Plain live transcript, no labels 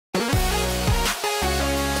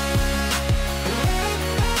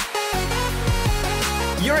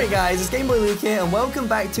Alright guys, it's GameboyLuke here, and welcome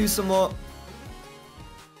back to some more...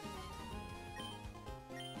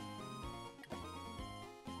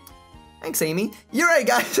 Thanks, Amy. You're right,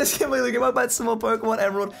 guys. It's GameboyLuke. Welcome back to some more Pokemon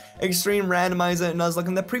Emerald Extreme Randomizer Nuzlocke.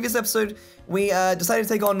 In the previous episode, we decided to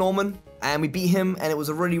take on Norman, and we beat him, and it was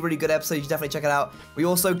a really, really good episode. You should definitely check it out. We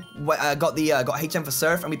also got HM for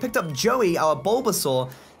Surf, and we picked up Joey, our Bulbasaur,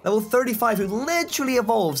 level 35, who literally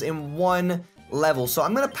evolves in one level. So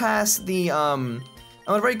I'm gonna pass the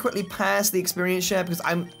I'm gonna very quickly pass the experience share because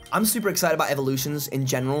I'm super excited about evolutions in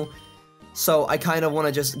general. So I kind of want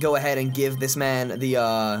to just go ahead and give this man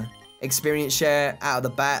the experience share out of the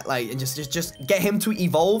bat, like, and just get him to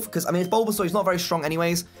evolve, because I mean, it's Bulbasaur, he's not very strong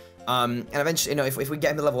anyways, and eventually, you know, if we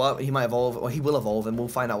get him to level up, he might evolve, or he will evolve, and we'll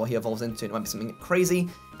find out what he evolves into. It might be something crazy,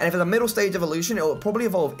 and if it's a middle stage evolution, it will probably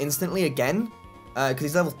evolve instantly again, because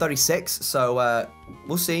he's level 36, so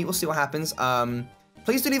we'll see what happens.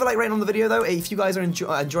 Please do leave a like rating on the video though, if you guys are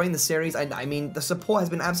enjoying the series. I mean, the support has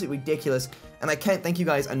been absolutely ridiculous, and I can't thank you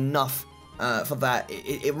guys enough for that.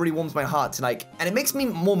 It really warms my heart to, like, and it makes me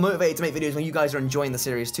more motivated to make videos when you guys are enjoying the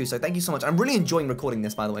series too, so thank you so much. I'm really enjoying recording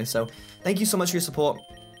this, by the way, so thank you so much for your support.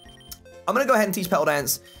 I'm gonna go ahead and teach Petal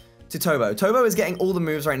Dance to Tobo. Tobo is getting all the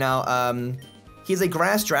moves right now. He's a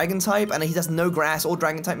grass dragon type, and he has no grass or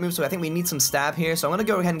dragon type moves, so I think we need some stab here, so I'm gonna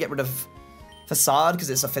go ahead and get rid of Facade, because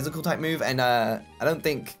it's a physical type move, and I don't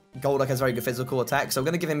think Golduck has very good physical attack, so I'm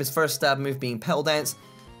gonna give him his first stab move being Petal Dance.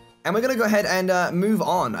 And we're going to go ahead and move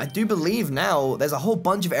on. I do believe now there's a whole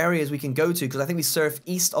bunch of areas we can go to, because I think we surf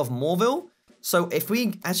east of Moorville. So if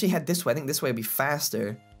we actually head this way, I think this way would be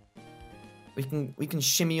faster. We can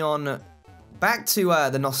shimmy on back to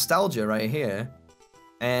the Nostalgia right here.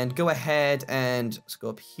 And go ahead and let's go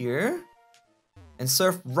up here. And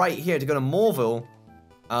surf right here to go to Moorville.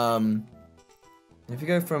 And if you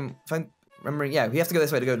go from... If I'm remembering, yeah, we have to go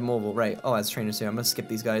this way to go to Moorville. Right. Oh, there's trainers here. I'm going to skip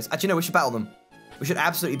these guys. Actually, no, we should battle them. We should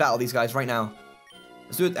absolutely battle these guys right now.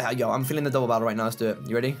 Let's do it. Yo, I'm feeling the double battle right now. Let's do it.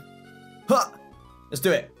 You ready? Huh! Let's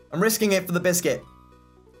do it. I'm risking it for the biscuit.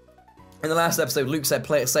 In the last episode, Luke said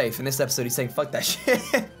play it safe. In this episode, he's saying fuck that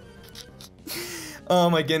shit.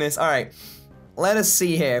 Oh my goodness. Alright. Let us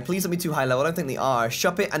see here. Please don't be too high level. I don't think they are.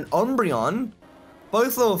 Shuppet and Umbreon.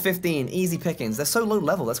 Both level 15. Easy pickings. They're so low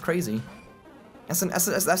level. That's crazy.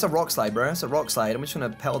 That's a rock slide, bro. That's a rock slide. I'm just gonna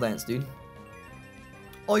Petal Dance, dude.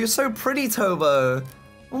 Oh, you're so pretty, Tobo.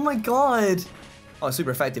 Oh my god. Oh,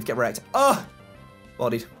 super effective. Get wrecked. Oh!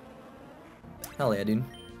 Bodied. Hell yeah, dude.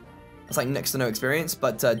 That's like next to no experience,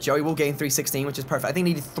 but Joey will gain 316, which is perfect. I think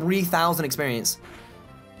he needed 3,000 experience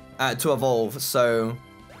to evolve, so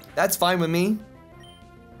that's fine with me.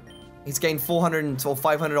 He's gained 400 or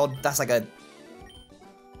 500 odd. That's like a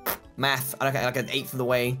math. Like an 8th of the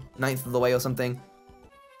way, 9th of the way or something.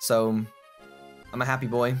 So I'm a happy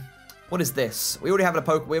boy. What is this? We already have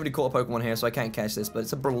we already caught a Pokemon here, so I can't catch this, but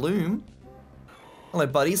it's a Breloom. Hello,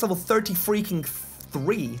 buddy. It's level 30 freaking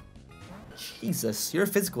 3. Jesus, you're a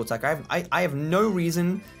physical attacker. I have no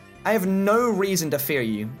reason. I have no reason to fear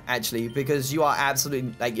you, actually, because you are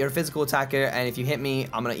absolutely, like, you're a physical attacker, and if you hit me,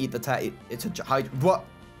 I'm gonna eat the it's a high. What?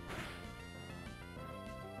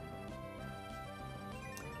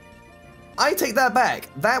 I take that back.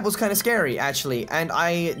 That was kind of scary, actually, and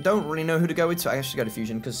I don't really know who to go with, so I should go to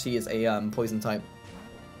Fusion, because he is a poison type.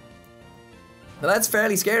 But that's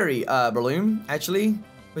fairly scary, Breloom, actually,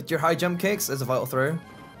 with your high jump kicks as a vital throw.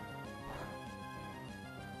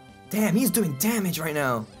 Damn, he's doing damage right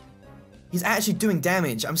now. He's actually doing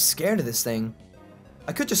damage. I'm scared of this thing.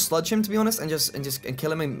 I could just sludge him, to be honest, and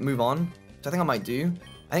kill him and move on, which I think I might do.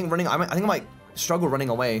 I think I might struggle running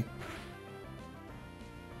away.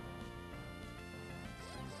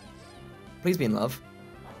 Please be in love.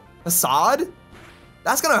 Facade?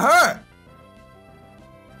 That's gonna hurt.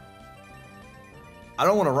 I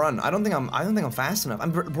don't want to run. I don't think I'm fast enough.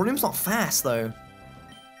 Breloom's not fast though.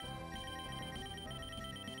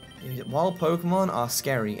 Wild Pokemon are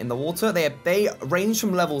scary. In the water, they range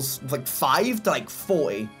from levels like 5 to like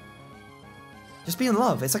 40. Just be in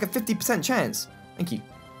love. It's like a 50% chance. Thank you.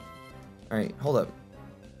 All right, hold up.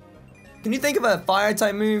 Can you think of a fire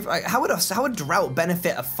type move? Like, how would Drought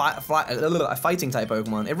benefit a fighting type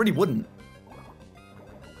Pokemon? It really wouldn't.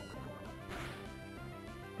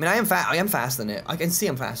 I mean, I am faster than it. I can see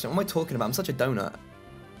I'm faster. What am I talking about? I'm such a donut.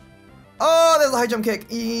 Oh, there's a high jump kick.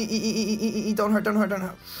 Don't hurt, don't hurt, don't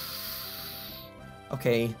hurt.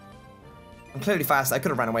 Okay. I'm clearly fast. I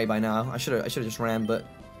could have ran away by now. I should have just ran, but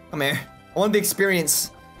come here. I want the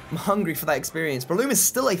experience. I'm hungry for that experience. Breloom is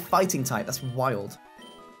still a fighting type. That's wild.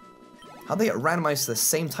 How'd they get randomized to the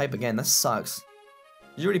same type again? That sucks.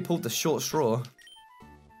 You already pulled the short straw.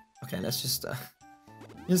 Okay, let's just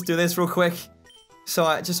do this real quick.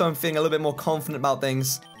 just so I'm feeling a little bit more confident about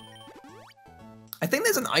things. I think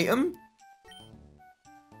there's an item.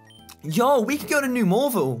 Yo, we can go to New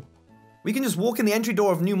Morville. We can just walk in the entry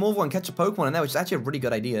door of New Morville and catch a Pokemon in there, which is actually a really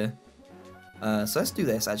good idea. So let's do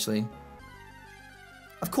this, actually.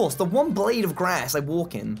 Of course, the one blade of grass I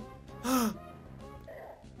walk in.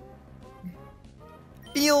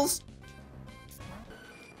 Feels.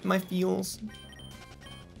 My feels.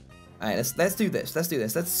 Alright, let's do this. Let's do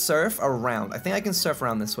this. Let's surf around. I think I can surf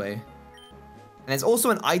around this way. And there's also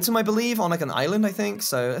an item, I believe, on like an island, I think.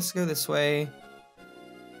 So let's go this way.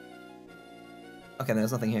 Okay,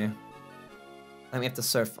 there's nothing here. I think we have to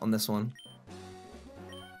surf on this one.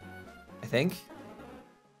 I think.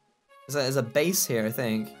 There's a base here, I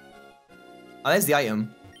think. Oh, there's the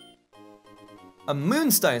item. A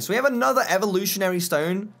moonstone. So we have another evolutionary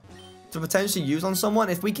stone to potentially use on someone.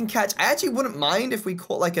 If we can catch... I actually wouldn't mind if we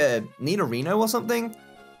caught like a Nidorino or something.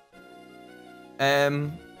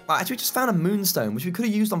 Well, actually we just found a moonstone, which we could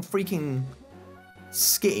have used on freaking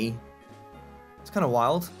Skitty. It's kind of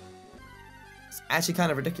wild. It's actually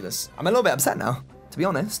kind of ridiculous. I'm a little bit upset now, to be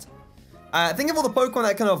honest. Think of all the Pokemon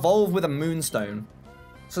that can evolve with a moonstone.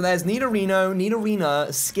 So there's Nidorino, Nidorina,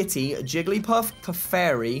 Skitty, Jigglypuff,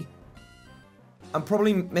 Clefairy. I'm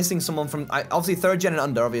probably missing someone from, obviously 3rd gen and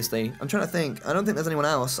under, obviously. I'm trying to think. I don't think there's anyone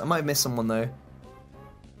else. I might have missed someone, though.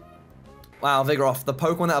 Wow, Vigoroth, the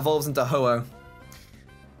Pokemon that evolves into Ho-Oh.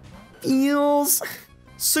 Feels.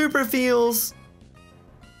 Super feels.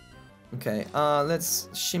 Okay, let's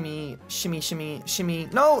shimmy, shimmy, shimmy, shimmy.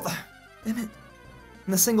 No! Damn it.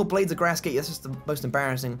 And the single blades of grass gate, that's just the most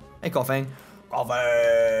embarrassing. Hey, Koffing.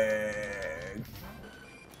 Koffing!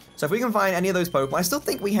 So if we can find any of those Pokemon, I still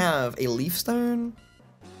think we have a Leaf Stone.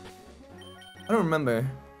 I don't remember.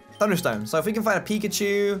 Thunderstone. So if we can find a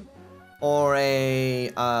Pikachu or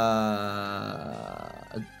a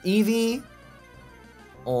Eevee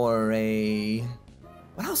or a...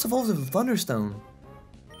 What else evolves with Thunderstone?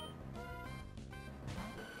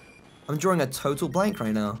 I'm drawing a total blank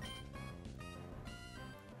right now.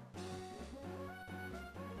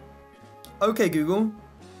 Okay, Google.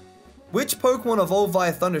 Which Pokemon evolved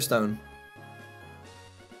via Thunderstone?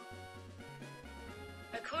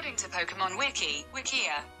 According to Pokemon Wiki,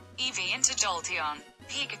 Wikia, Eevee into Jolteon,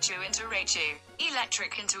 Pikachu into Raichu,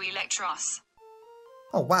 Electric into Electros.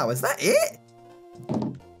 Oh wow, is that it?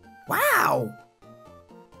 Wow!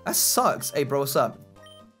 That sucks. Hey bro, what's up?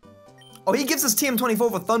 Oh, he gives us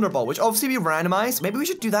TM24 for Thunderbolt, which obviously we randomized. Maybe we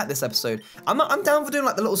should do that this episode. I'm down for doing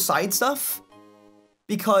like the little side stuff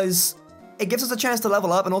because it gives us a chance to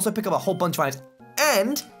level up and also pick up a whole bunch of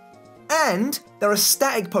items. And there are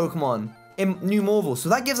static Pokemon in New Morville, so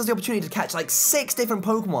that gives us the opportunity to catch like 6 different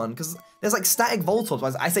Pokemon because there's like static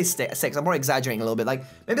Voltorbs. I say 6, I'm probably exaggerating a little bit. Like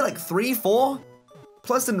maybe like 3, 4,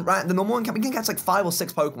 plus the normal one. We can catch like 5 or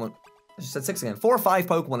 6 Pokemon. I just said 6 again. 4 or 5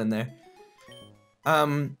 Pokemon in there.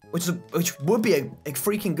 Which would be a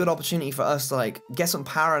freaking good opportunity for us to like get some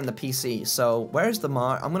power in the PC. So where's the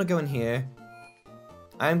mark? I'm gonna go in here.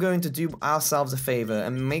 I'm going to do ourselves a favor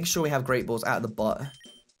and make sure we have Great Balls out of the butt. How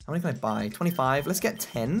many can I buy? 25. Let's get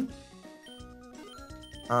 10.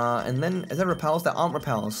 And then is there repels? There aren't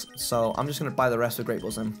repels, so I'm just gonna buy the rest of Great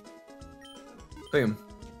Balls then. Boom.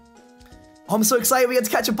 Oh, I'm so excited we get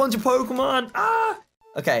to catch a bunch of Pokemon! Ah!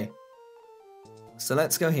 Okay. So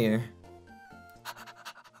let's go here.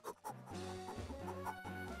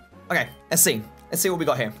 Okay, let's see. Let's see what we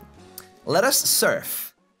got here. Let us surf.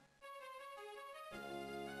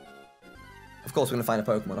 Of course we're gonna find a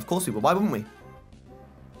Pokemon. Of course we will. Why wouldn't we?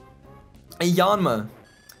 A Yanma.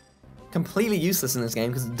 Completely useless in this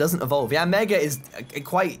game because it doesn't evolve. Yeah, Mega is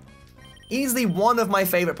quite easily one of my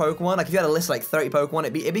favorite Pokemon. Like if you had a list of like 30 Pokemon,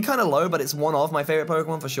 it'd be kind of low, but it's one of my favorite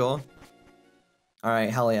Pokemon for sure. All right,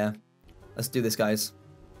 hell yeah. Let's do this, guys.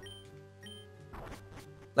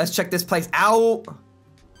 Let's check this place out.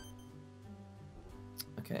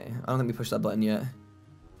 Okay, I don't think we pushed that button yet.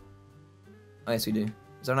 Oh, yes, we do.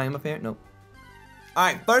 Is there an item up here? Nope.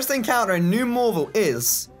 Alright, first encounter in New Morville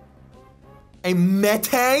is a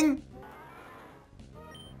Metang.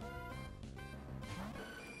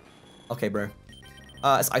 Okay, bro.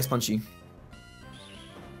 It's Ice Punchy.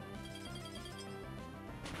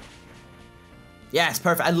 Yes,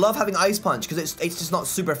 perfect. I love having Ice Punch because it's just not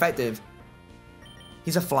super effective.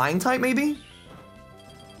 He's a flying type, maybe?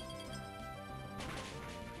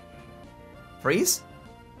 Freeze?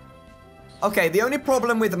 Okay, the only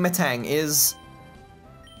problem with Metang is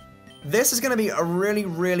this is going to be a really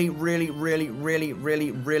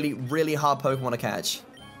hard Pokemon to catch.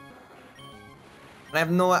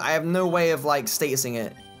 And I have no way of like statusing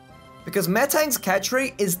it. Because Metang's catch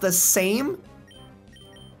rate is the same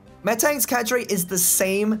Metang's catch rate is the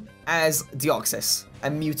same as Deoxys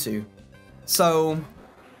and Mewtwo. So,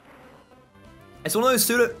 it's one of those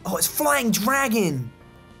pseudo... Oh, it's Flying Dragon!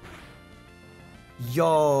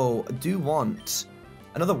 Yo, I do want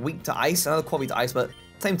another weak to ice, another quad weak to ice, but at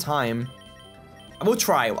the same time, I will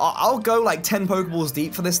try. I'll go like 10 Pokeballs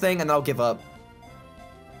deep for this thing, and then I'll give up.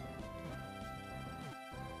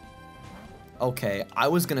 Okay, I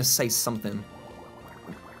was gonna say something.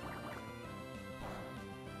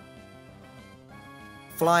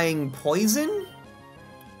 Flying Poison?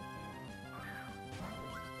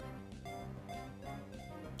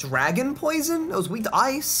 Dragon Poison? It was weak to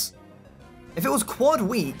ice. If it was quad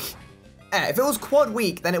weak,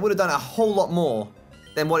 then it would have done a whole lot more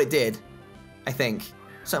than what it did, I think.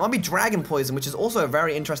 So it might be Dragon Poison, which is also a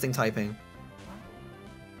very interesting typing.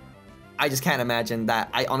 I just can't imagine that.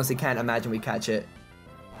 I honestly can't imagine we catch it.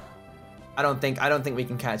 I don't think we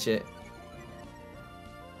can catch it.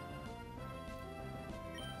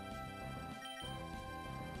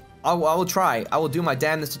 I will try. I will do my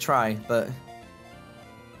damnedest to try, but...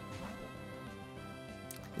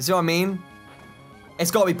 You see what I mean?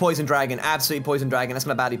 It's gotta be Poison Dragon. Absolutely Poison Dragon. That's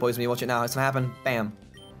gonna badly poison me. Watch it now. It's gonna happen. Bam.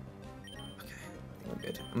 Okay. I think we're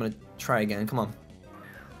good. I'm gonna try again. Come on.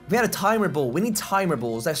 We had a timer ball. We need timer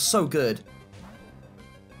balls. They're so good.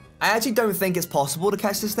 I actually don't think it's possible to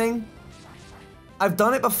catch this thing. I've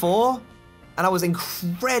done it before, and I was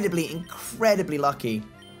incredibly, incredibly lucky.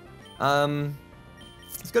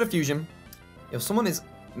 Let's go to Fusion. If someone is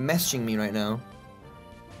messaging me right now.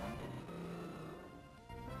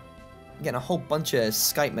 I'm getting a whole bunch of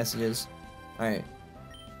Skype messages. Alright.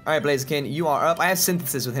 Alright, Blaziken, you are up. I have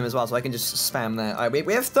Synthesis with him as well, so I can just spam that. Alright,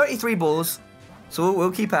 we have 33 balls. So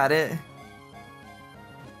we'll keep at it.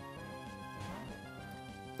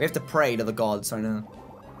 We have to pray to the gods right now.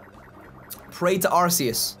 Pray to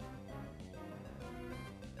Arceus.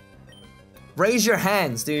 Raise your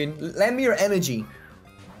hands, dude. Lend me your energy.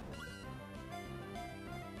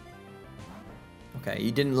 Okay,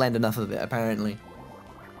 you didn't lend enough of it, apparently.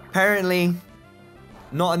 Apparently,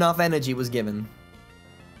 not enough energy was given.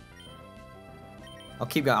 I'll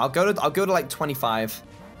keep going. I'll go to like 25.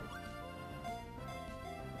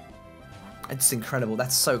 It's incredible.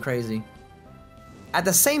 That's so crazy. At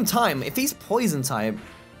the same time, if he's poison type,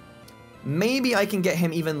 maybe I can get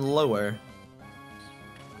him even lower.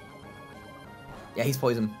 Yeah, he's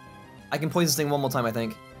poison. I can poison this thing one more time, I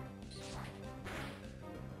think.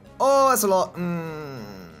 Oh, that's a lot.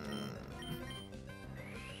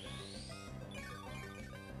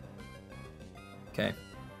 Okay.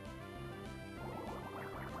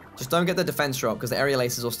 Just don't get the defense drop, because the aerial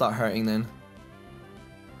aces will start hurting then.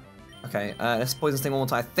 Okay, let's poison this thing one more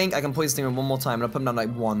time. I think I can poison this thing one more time, and I'll put him down to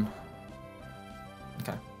like 1.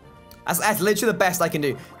 Okay. That's literally the best I can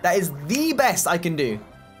do. That is the best I can do.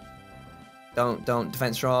 Don't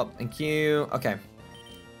defense drop. Thank you. Okay.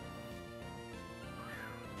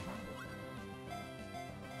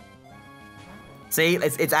 See,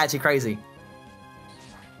 it's actually crazy.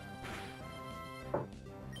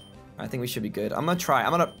 I think we should be good. I'm gonna try.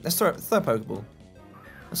 Let's throw a Pokeball.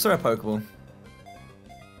 Let's throw a Pokeball.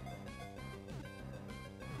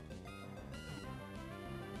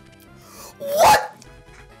 What?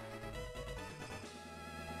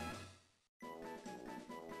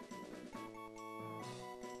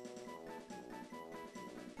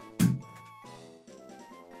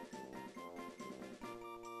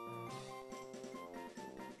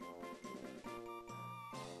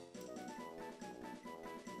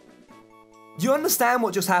 Do you understand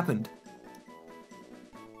what just happened?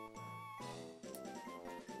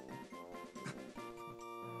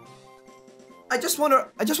 I just want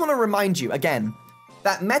to remind you again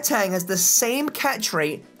that Metang has the same catch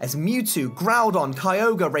rate as Mewtwo, Groudon,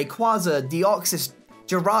 Kyogre, Rayquaza, Deoxys,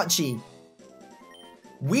 Jirachi.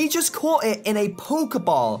 We just caught it in a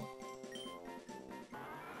Pokeball.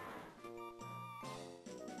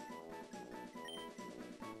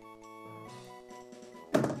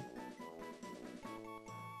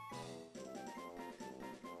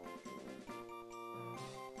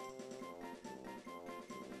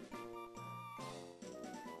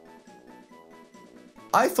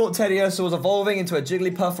 I thought Teddiursa was evolving into a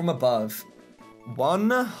Jigglypuff from above. One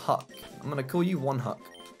Huck. I'm gonna call you One Huck.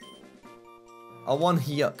 A One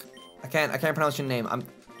Hyuk. I can't pronounce your name. I'm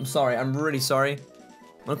sorry. I'm really sorry.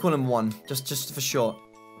 I'm gonna call him One, just for short.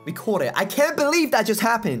 We caught it. I can't believe that just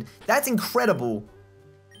happened. That's incredible.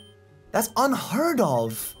 That's unheard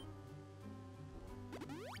of.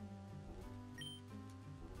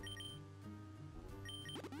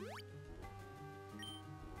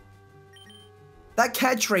 That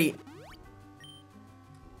catch rate.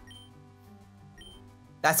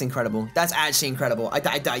 That's incredible. That's actually incredible.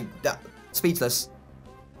 Speechless.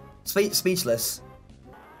 Speechless.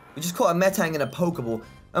 We just caught a Metang and a Pokeball.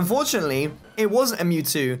 Unfortunately, it wasn't a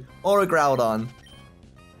Mewtwo or a Groudon.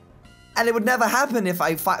 And it would never happen if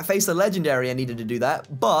I faced a Legendary and needed to do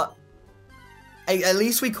that. But at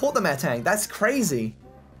least we caught the Metang. That's crazy.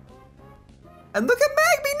 And look at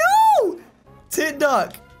Magby. No! Tit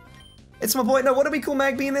Duck. It's my boy. No, what do we call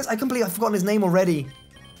Magby in this? I completely, I've forgotten his name already.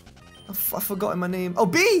 I've forgotten my name. Oh,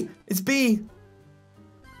 B! It's B.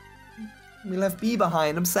 We left B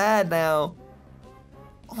behind. I'm sad now.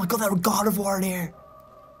 Oh my god, that God of War in here.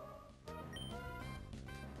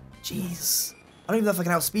 Jeez. I don't even know if I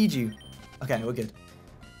can outspeed you. Okay, we're good.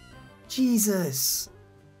 Jesus.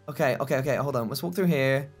 Okay, hold on. Let's walk through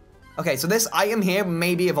here. Okay, so this item here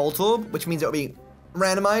may be a Voltorb, which means it'll be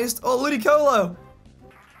randomized. Oh, Ludicolo!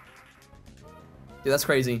 Dude, that's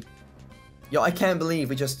crazy. Yo, I can't believe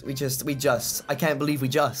we just. I can't believe we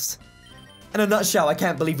just. In a nutshell, I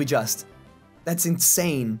can't believe we just. That's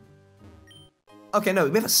insane. Okay, no,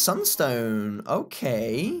 we have a Sunstone.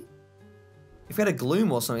 Okay. If we had a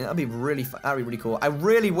Gloom or something, that'd be really cool. I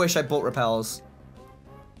really wish I bought Repels.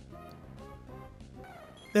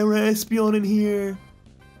 There were Espeon in here.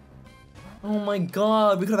 Oh my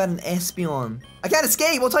god, we could have had an Espeon. I can't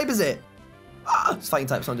escape. What type is it? Ah, it's fighting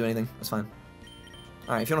type, so I don't do anything. That's fine.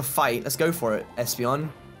 Alright, if you want to fight, let's go for it, Espeon.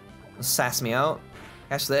 Sass me out.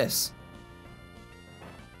 Catch this.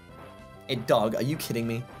 A dog? Are you kidding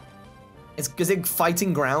me? Is it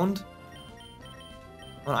fighting ground?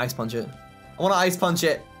 I want to Ice Punch it. I want to Ice Punch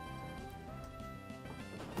it.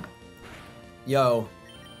 Yo.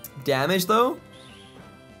 Damage, though?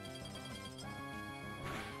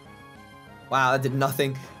 Wow, that did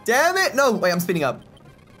nothing. Damn it! No! Wait, I'm speeding up.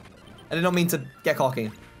 I did not mean to get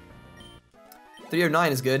cocky.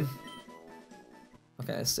 309 is good.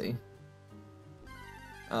 Okay, let's see.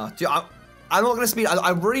 Dude, I'm not gonna speed. I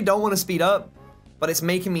really don't want to speed up, but it's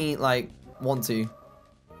making me like want to.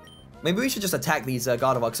 Maybe we should just attack these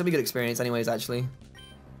Gardevoir, because it'll be good experience, anyways. Actually,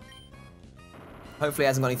 hopefully, it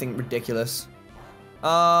hasn't got anything ridiculous.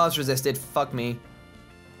 Oh, it's resisted. Fuck me.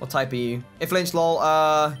 What type are you? If Lynch, lol.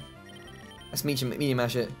 Let's medium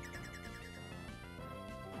mash it.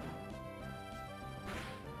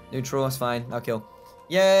 Neutral, that's fine. I'll kill.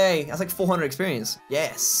 Yay! That's like 400 experience.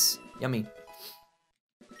 Yes! Yummy.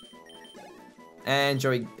 And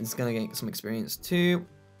Joey is gonna get some experience too.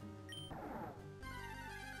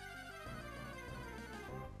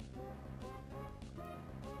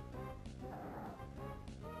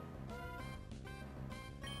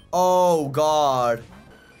 Oh god.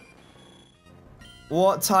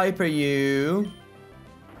 What type are you?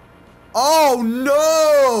 Oh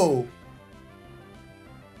no!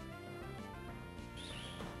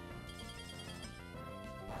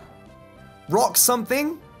 Rock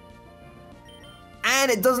something?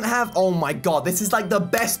 And it doesn't have, oh my god, this is like the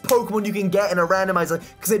best Pokemon you can get in a randomizer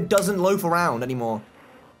because it doesn't loaf around anymore.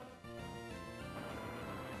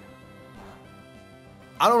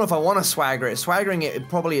 I don't know if I want to swagger it. Swaggering it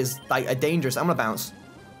probably is like a dangerous. I'm gonna bounce.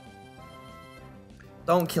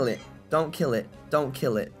 Don't kill it. Don't kill it. Don't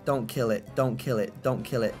kill it. Don't kill it. Don't kill it. Don't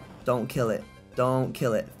kill it. Don't kill it. Don't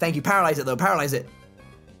kill it. Thank you. Paralyze it though. Paralyze it.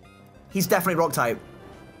 He's definitely rock type.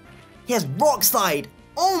 He has Rock Slide!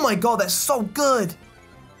 Oh my god, that's so good!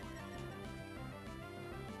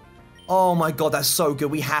 Oh my god, that's so good.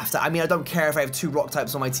 We have to. I mean, I don't care if I have 2 rock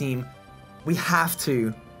types on my team. We have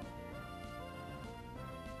to.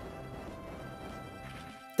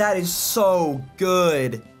 That is so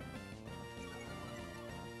good.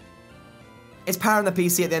 It's powering the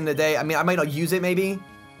PC at the end of the day. I mean, I might not use it maybe.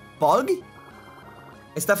 Bug?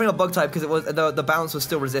 It's definitely not bug type because it was the bounce was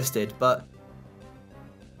still resisted, but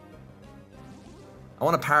I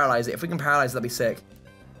want to paralyze it. If we can paralyze it, that'd be sick.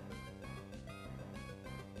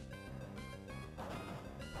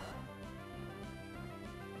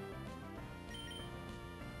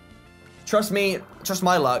 Trust me, trust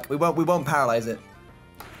my luck. We won't paralyze it.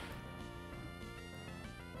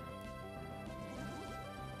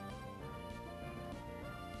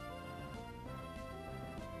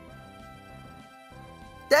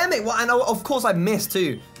 Damn it! Well, I know. Of course, I missed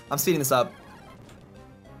too. I'm speeding this up.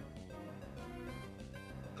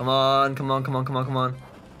 Come on, come on, come on, come on, come on.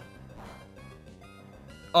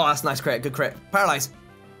 Oh, that's a nice crit. Good crit. Paralyze.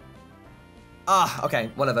 Ah, okay,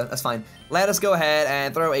 whatever. That's fine. Let us go ahead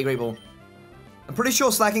and throw a Great Ball. I'm pretty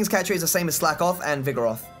sure Slacking's catch rate is the same as Slack Off and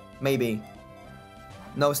Vigoroth. Maybe.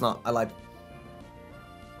 No, it's not. I lied.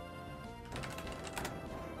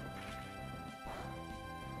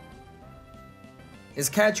 His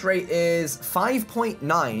catch rate is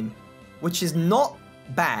 5.9, which is not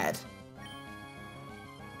bad.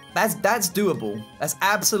 That's doable. That's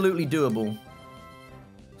absolutely doable.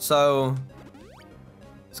 So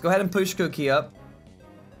let's go ahead and push Cookie up.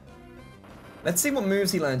 Let's see what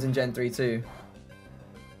moves he learns in Gen 3 too.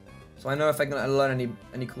 So I know if I can learn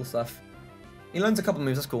any cool stuff. He learns a couple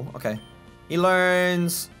moves, that's cool. Okay. He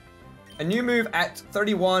learns a new move at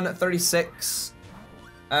 31, 36,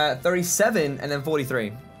 37, and then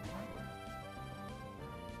 43.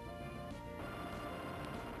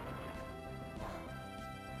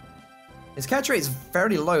 His catch rate is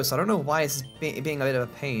fairly low, so I don't know why it's being a bit of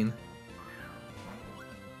a pain.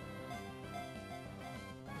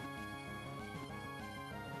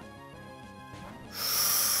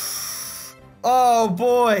 Oh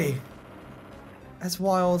boy! That's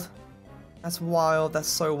wild. That's wild. That's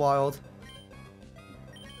so wild.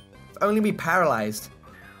 If only be paralyzed.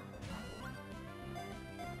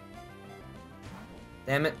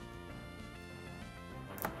 Damn it.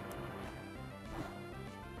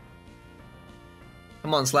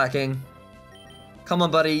 Come on, Slacking. Come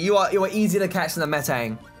on, buddy. You are easy to catch in the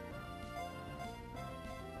Metang.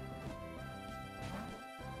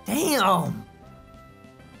 Damn!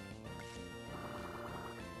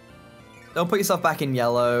 Don't put yourself back in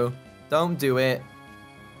yellow. Don't do it.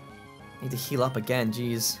 Need to heal up again,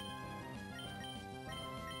 jeez.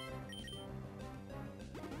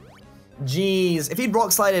 Jeez, if he'd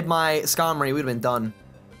rock slided my Skarmory, we would have been done.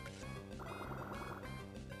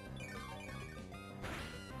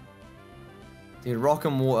 Dude, rock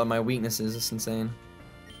and water, my weaknesses, that's insane.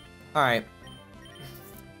 Alright.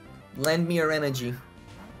 Lend me your energy.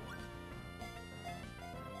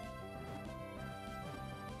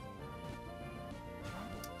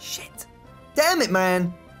 Shit. Damn it,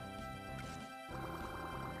 man.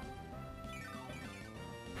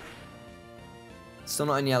 Still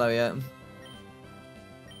not in yellow yet.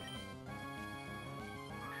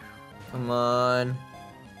 Come on.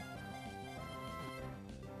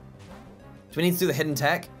 Do we need to do the hidden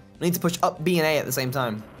tech? We need to push up B and A at the same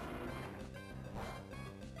time.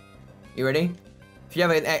 You ready? If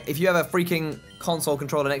you have a freaking console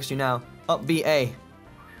controller next to you now, up B A.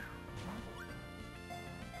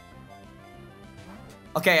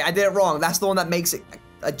 Okay, I did it wrong. That's the one that makes it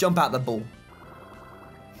jump out the ball.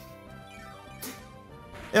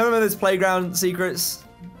 You remember those playground secrets?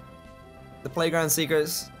 The playground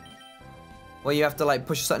secrets? Where you have to like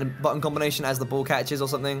push a certain button combination as the ball catches or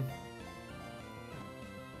something?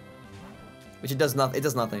 Which it does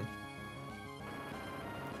nothing.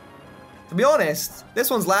 To be honest, this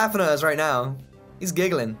one's laughing at us right now. He's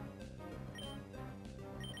giggling.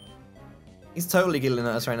 He's totally giggling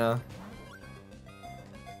at us right now.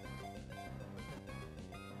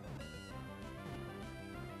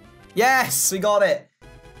 Yes, we got it.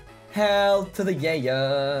 Hell to the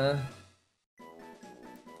yeah.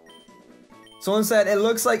 Someone said it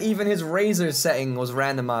looks like even his razor setting was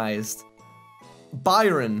randomized.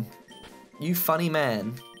 Byron, you funny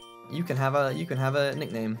man. You can have a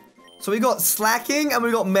nickname. So we got Slacking and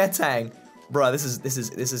we got Metang. Bruh, this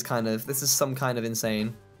is some kind of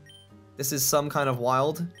insane. This is some kind of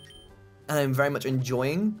wild. And I'm very much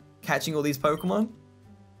enjoying catching all these Pokemon.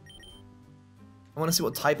 I want to see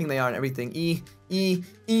what typing they are and everything. E.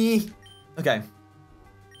 Okay.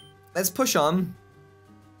 Let's push on.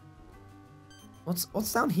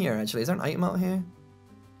 What's down here, actually? Is there an item out here?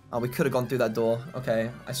 Oh, we could have gone through that door.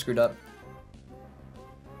 Okay, I screwed up.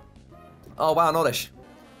 Oh, wow, an Oddish.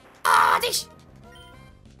 Oddish!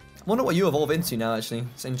 I wonder what you evolve into now, actually.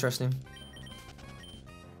 It's interesting.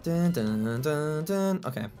 Dun, dun, dun, dun.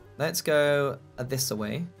 Okay, let's go this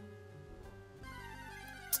away.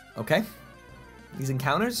 Okay. These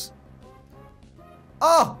encounters?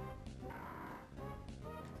 Oh!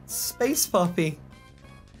 Space Puppy.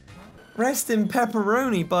 Rest in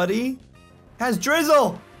pepperoni, buddy. Has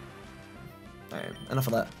Drizzle! Alright, enough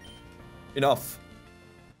of that. Enough.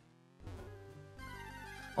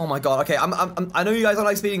 Oh my god, okay, I know you guys don't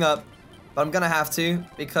like speeding up, but I'm gonna have to,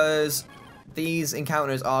 because these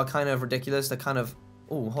encounters are kind of ridiculous. They're kind of...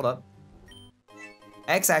 Ooh, hold up.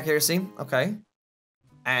 X accuracy, okay.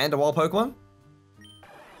 And a wild Pokemon?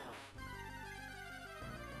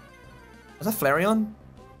 Was that Flareon?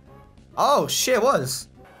 Oh, shit, it was.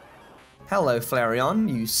 Hello,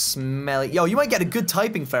 Flareon, you smelly... Yo, you might get a good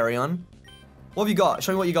typing, Flareon. What have you got?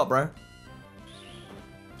 Show me what you got, bro.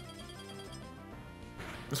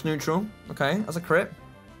 It's neutral. Okay, that's a crit.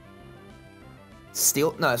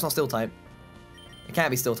 Steel? No, it's not steel type. It can't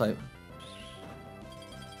be steel type.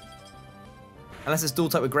 Unless it's dual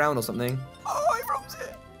type with ground or something. Oh, I froze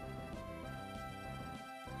it.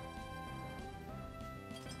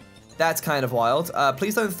 That's kind of wild.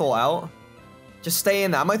 Please don't thaw out. Just stay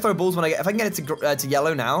in there. I might throw balls when I get... If I can get it to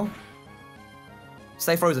yellow now.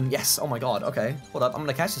 Stay frozen. Yes. Oh my god. Okay. Hold up. I'm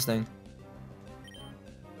gonna catch this thing.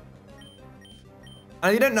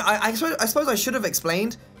 And you don't know... I suppose I should have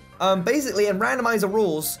explained. Basically, in randomizer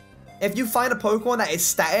rules, if you find a Pokemon that is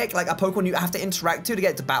static, like a Pokemon you have to interact to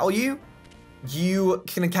get to battle you, you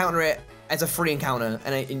can encounter it as a free encounter,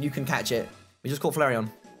 and you can catch it. We just caught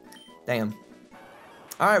Flareon. Damn.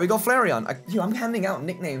 Alright, we got Flareon. Yo, I'm handing out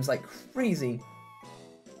nicknames like crazy.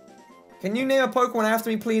 Can you name a Pokemon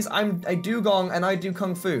after me, please? I'm a Dugong and I do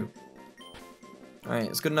Kung Fu. Alright,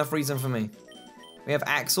 it's good enough reason for me. We have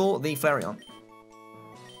Axel, the Flareon.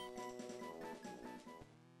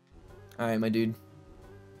 Alright, my dude.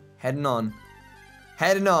 Heading on.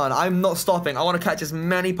 Heading on. I'm not stopping. I want to catch as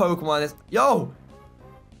many Pokemon as... Yo!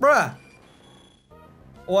 Bruh!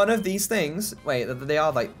 One of these things... Wait, they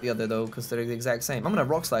are like the other though, because they're the exact same. I'm going to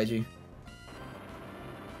Rock Slide you.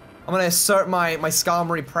 I'm going to assert my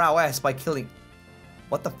Skarmory prowess by killing...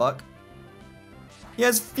 What the fuck? He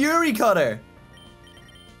has Fury Cutter!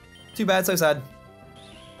 Too bad, so sad.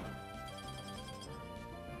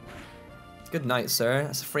 Good night, sir.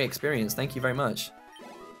 That's a free experience. Thank you very much.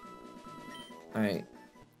 Alright.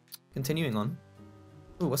 Continuing on.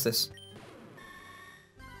 Ooh, what's this?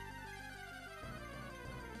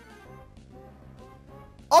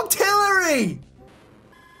 Octillery!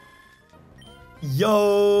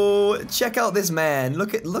 Yo, check out this man.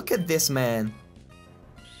 Look at this man.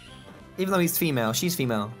 Even though he's female, she's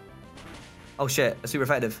female. Oh shit, that's super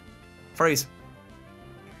effective. Freeze.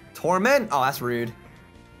 Torment? Oh, that's rude.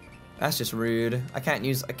 That's just rude. I can't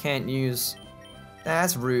use.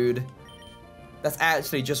 That's rude. That's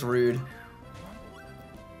actually just rude.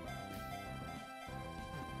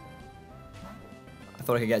 I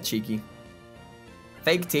thought I could get cheeky.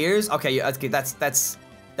 Fake tears? Okay, that's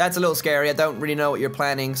a little scary. I don't really know what you're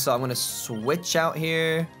planning, so I'm gonna switch out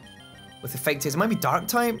here with the fake tears. It might be dark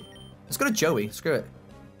type. Let's go to Joey. Screw it.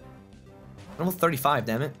 I'm almost 35,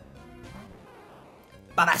 damn it.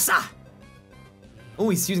 Babasa! Oh,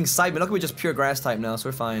 he's using Psybe. Look, we're just pure grass type now, so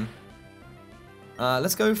we're fine.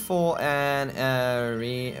 Let's go for an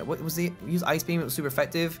what was the use Ice Beam? It was super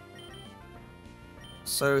effective.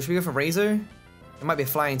 So should we go for Razor? It might be a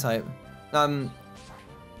flying type.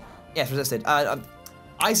 Yes, resisted.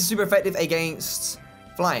 Ice is super effective against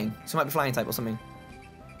flying, so it might be flying type or something.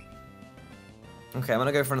 Okay, I'm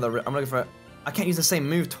gonna go for another. I'm gonna go for. I can't use the same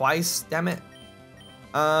move twice. Damn it.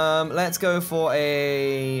 Let's go for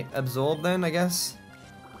a absorb then, I guess.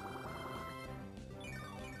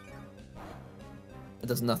 It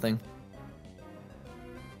does nothing.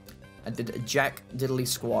 I did a jack diddly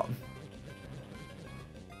squat.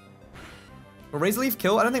 Will Razor Leaf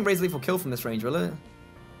kill? I don't think Razor Leaf will kill from this range, will it? I'm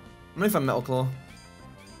gonna go for Metal Claw.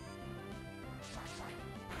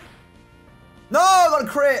 No, I got a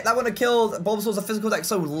crit! That wouldn't have killed. Bulbasaur's a physical attack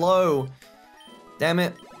so low. Damn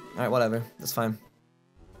it. Alright, whatever. That's fine.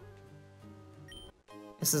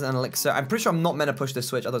 This is an elixir. I'm pretty sure I'm not meant to push this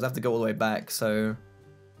switch, otherwise I have to go all the way back, so...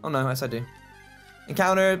 Oh no, yes I do.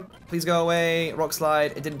 Encountered. Please go away. Rock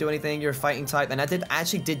Slide. It didn't do anything. You're a fighting type. And I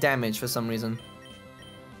actually did damage for some reason.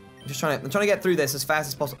 I'm trying to get through this as fast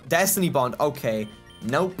as possible. Destiny Bond. Okay.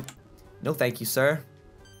 Nope. No thank you, sir.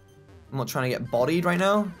 I'm not trying to get bodied right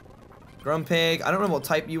now. Grumpig. I don't know what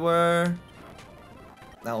type you were.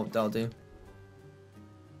 That'll do.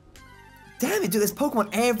 Damn it, dude. There's Pokemon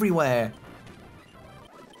everywhere.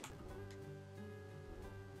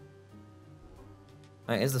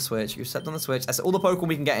 Alright, here's the switch. You stepped on the switch. That's all the Pokemon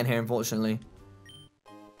we can get in here, unfortunately.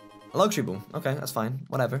 A Luxury Ball. Okay, that's fine.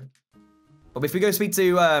 Whatever. But if we go speak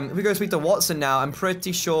to Watson now, I'm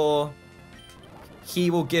pretty sure he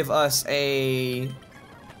will give us a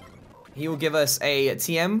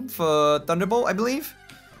TM for Thunderbolt, I believe.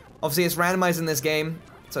 Obviously, it's randomized in this game,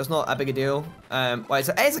 so it's not that big a deal. Well, it's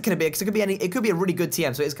kind of big, because it could be a really good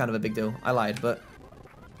TM, so it is kind of a big deal. I lied, but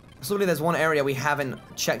absolutely, there's one area we haven't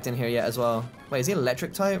checked in here yet as well. Wait, is he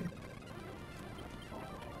electric type?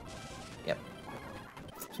 Yep.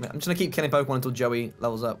 I'm just gonna keep killing Pokemon until Joey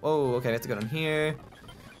levels up. Oh, okay, we have to go down here.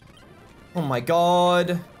 Oh my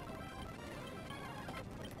god.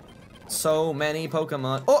 So many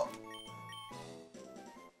Pokemon. Oh!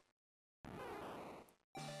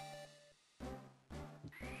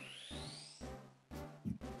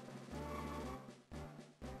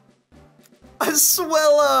 A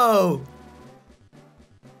Swellow!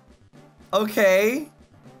 Okay.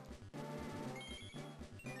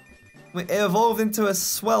 It evolved into a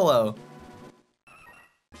Swellow.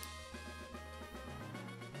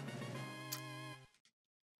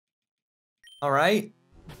 Alright.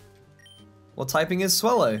 What typing is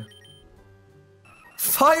Swellow?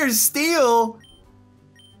 Fire Steel?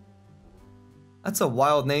 That's a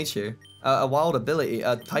wild nature. A wild ability.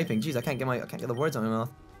 Typing. Jeez, I can't get the words out of my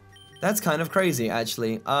mouth. That's kind of crazy,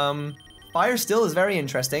 actually. Fire still is very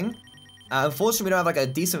interesting. Unfortunately, we don't have like a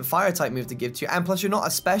decent fire type move to give to you, and plus you're not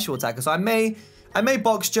a special attacker. So I may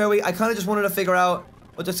box Joey. I kind of just wanted to figure out,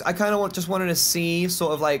 or I kind of just wanted to see,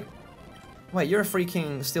 sort of like, wait, you're a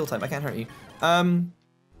freaking steel type. I can't hurt you. I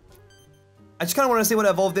just kind of wanted to see what it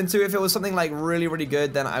evolved into. If it was something like really, really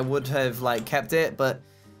good, then I would have like kept it. But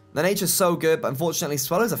the nature's so good. But unfortunately,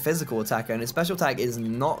 Swallow's a physical attacker, and his special attack is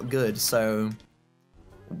not good. So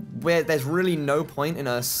there's really no point in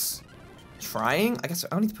us trying. I guess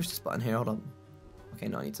I need to push this button here. Hold on. Okay,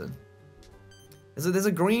 no, I need to. There's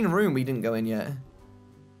a green room we didn't go in yet.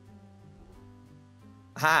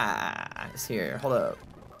 Ha! It's here. Hold up.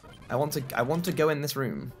 I want to go in this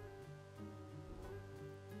room.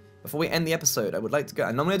 Before we end the episode, I would like to go.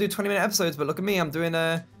 I normally do 20-minute episodes, but look at me. I'm doing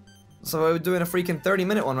a freaking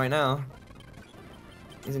 30-minute one right now.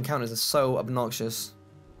 These encounters are so obnoxious.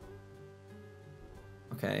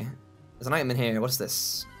 Okay. There's an item in here. What's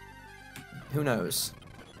this? Who knows?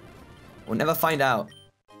 We'll never find out.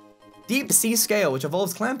 Deep Sea Scale, which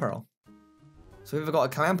evolves Clam Pearl. So we've got a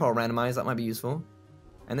Clam Pearl randomized. That might be useful.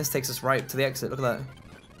 And this takes us right to the exit. Look at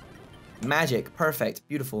that. Magic. Perfect.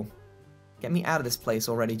 Beautiful. Get me out of this place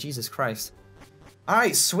already. Jesus Christ.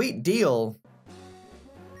 Alright, sweet deal.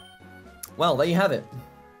 Well, there you have it.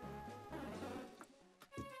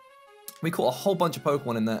 We caught a whole bunch of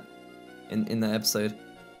Pokemon in that episode.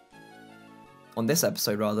 On this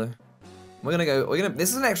episode, rather. This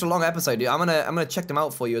is an extra long episode, dude. I'm gonna check them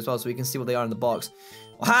out for you as well so we can see what they are in the box.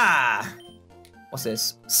 Ha! What's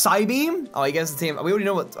this? Psybeam? Oh, he gives the team. We already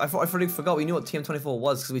know what. I already forgot we knew what TM24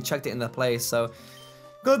 was because we checked it in the place. So,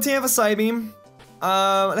 got a TM for Psybeam.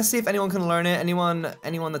 Let's see if anyone can learn it. Anyone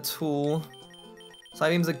the tool.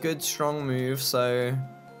 Psybeam's a good, strong move. So,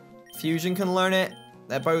 Fusion can learn it.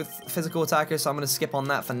 They're both physical attackers, so I'm gonna skip on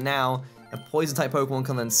that for now. A poison type Pokemon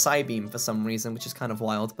can learn Psybeam for some reason, which is kind of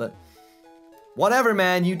wild, but whatever,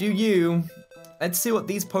 man. You do you. Let's see what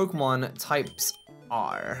these Pokemon types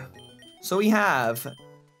are. So we have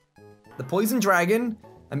the Poison Dragon,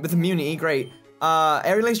 and with immunity, great.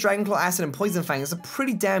 Aerial Ace, Dragon Claw, Acid, and Poison Fang is a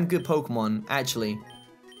pretty damn good Pokemon, actually.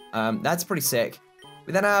 That's pretty sick.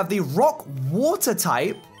 We then have the Rock Water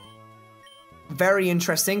type. Very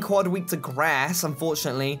interesting. Quad weak to grass,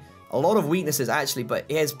 unfortunately. A lot of weaknesses, actually, but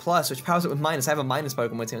it has plus, which powers it with minus. I have a minus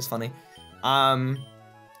Pokemon team, it's funny.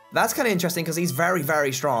 That's kind of interesting, because he's very,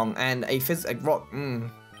 very strong, and a rock,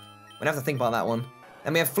 we'd have to think about that one.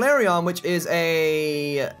 And we have Flareon, which is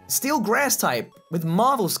a Steel Grass type with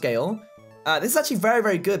Marvel Scale. This is actually very,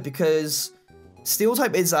 very good because Steel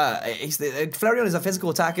type is, Flareon is a physical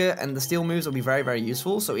attacker and the Steel moves will be very, very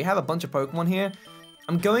useful. So we have a bunch of Pokemon here.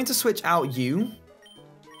 I'm going to switch out you.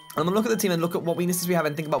 I'm gonna look at the team and look at what weaknesses we have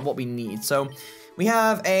and think about what we need. So we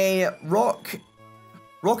have a Rock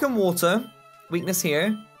and Water weakness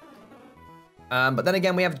here. But then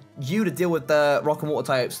again, we have you to deal with the Rock and Water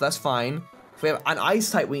types, so that's fine. We have an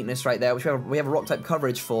Ice type weakness right there, which we have a Rock type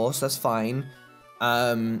coverage for, so that's fine.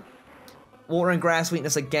 Water and Grass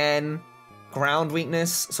weakness again. Ground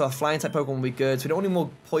weakness, so a Flying type Pokemon will be good. So we don't need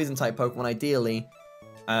more Poison type Pokemon, ideally.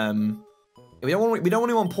 We don't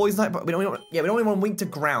want one Poison type, but we don't want one weak to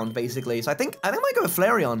Ground, basically. So I think I might go with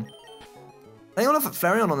Flareon. I think I'll go for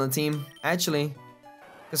Flareon on the team, actually.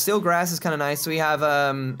 Because Steel Grass is kind of nice. So we have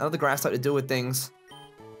another Grass type to deal with things.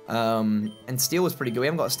 And Steel was pretty good. We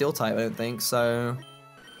haven't got a Steel type, I don't think, so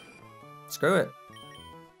screw it.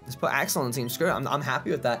 Let's put Axel on the team. Screw it. I'm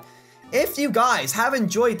happy with that. If you guys have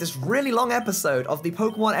enjoyed this really long episode of the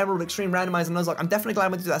Pokemon Emerald Extreme Randomizer Nuzlocke, I'm definitely glad I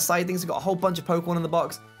went to do that side thing. So we got a whole bunch of Pokemon in the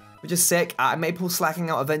box, which is sick. I may pull Slacking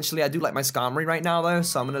out eventually. I do like my Skarmory right now though,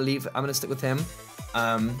 so I'm gonna stick with him.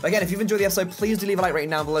 But again, if you've enjoyed the episode, please do leave a like rating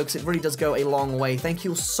down below because it really does go a long way. Thank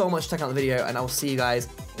you so much for checking out the video, and I will see you guys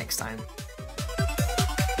next time.